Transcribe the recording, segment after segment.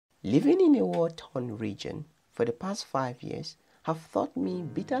Living in a war-torn region for the past 5 years have taught me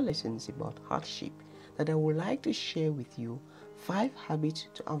bitter lessons about hardship that I would like to share with you. 5 habits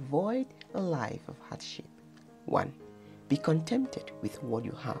to avoid a life of hardship. 1. Be contented with what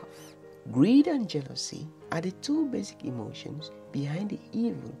you have. Greed and jealousy are the 2 basic emotions behind the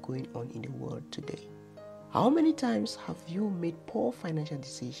evil going on in the world today. How many times have you made poor financial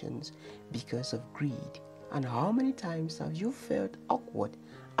decisions because of greed? And how many times have you felt awkward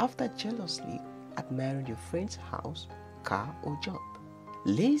after jealously admiring your friend's house, car, or job?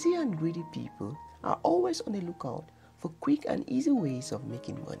 Lazy and greedy people are always on the lookout for quick and easy ways of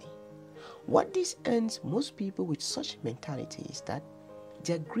making money. What this earns most people with such mentality is that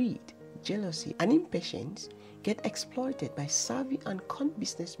their greed, jealousy, and impatience get exploited by savvy and con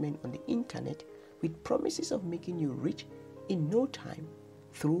businessmen on the internet with promises of making you rich in no time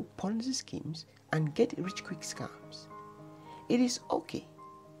through Ponzi schemes and get-rich-quick scams. It is okay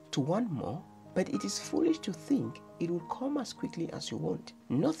to want more, but it is foolish to think it will come as quickly as you want.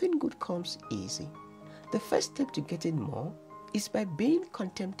 Nothing good comes easy. The first step to getting more is by being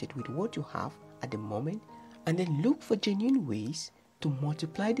contented with what you have at the moment and then look for genuine ways to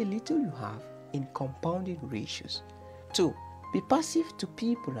multiply the little you have in compounding ratios. 2. Be passive to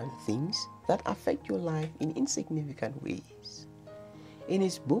people and things that affect your life in insignificant ways. In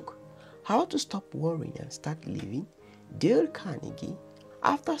his book, How to Stop Worrying and Start Living, Dale Carnegie,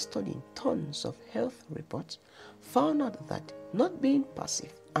 after studying tons of health reports, found out that not being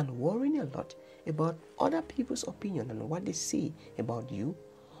passive and worrying a lot about other people's opinion and what they say about you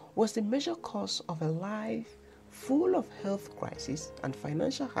was the major cause of a life full of health crisis and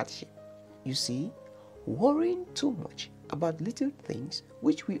financial hardship. You see, worrying too much about little things,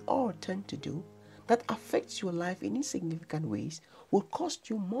 which we all tend to do, that affects your life in insignificant ways will cost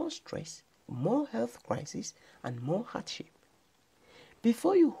you more stress, more health crisis, and more hardship.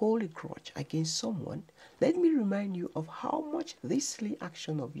 Before you hold a grudge against someone, let me remind you of how much this silly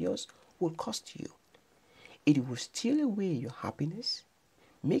action of yours will cost you. It will steal away your happiness,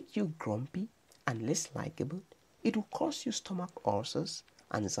 make you grumpy and less likable. It will cause you stomach ulcers,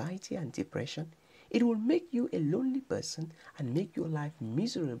 anxiety and depression. It will make you a lonely person and make your life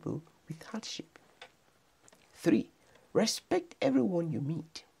miserable with hardship. 3. Respect everyone you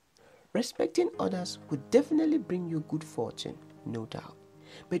meet. Respecting others will definitely bring you good fortune, no doubt.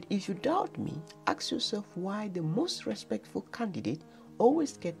 But if you doubt me, ask yourself why the most respectful candidate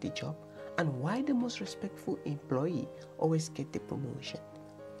always gets the job and why the most respectful employee always gets the promotion.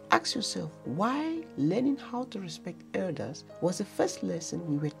 Ask yourself why learning how to respect elders was the first lesson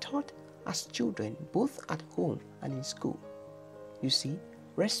we were taught as children, both at home and in school. You see,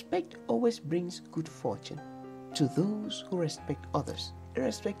 respect always brings good fortune to those who respect others,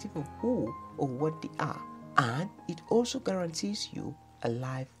 irrespective of who or what they are, and it also guarantees you a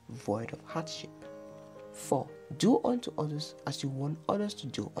life void of hardship. 4. Do unto others as you want others to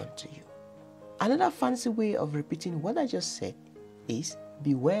do unto you. Another fancy way of repeating what I just said is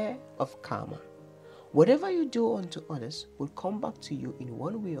beware of karma. Whatever you do unto others will come back to you in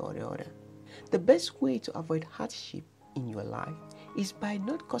one way or the other. The best way to avoid hardship in your life is by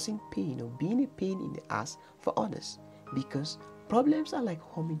not causing pain or being a pain in the ass for others, because problems are like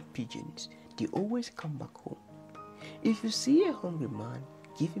homing pigeons. They always come back home. If you see a hungry man,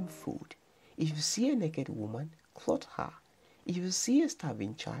 give him food. If you see a naked woman, clothe her. If you see a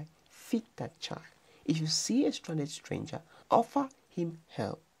starving child, feed that child. If you see a stranded stranger, offer him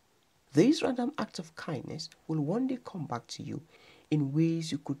help. These random acts of kindness will one day come back to you in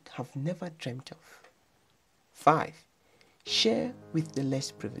ways you could have never dreamt of. 5. Share with the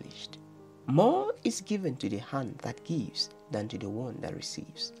less privileged. More is given to the hand that gives than to the one that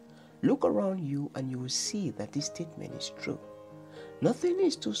receives. Look around you and you will see that this statement is true. Nothing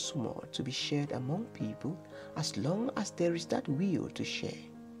is too small to be shared among people as long as there is that will to share.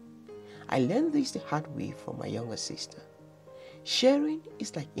 I learned this the hard way from my younger sister. Sharing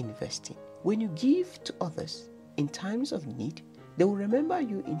is like investing. When you give to others in times of need, they will remember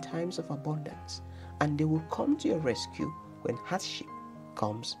you in times of abundance, and they will come to your rescue when hardship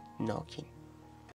comes knocking.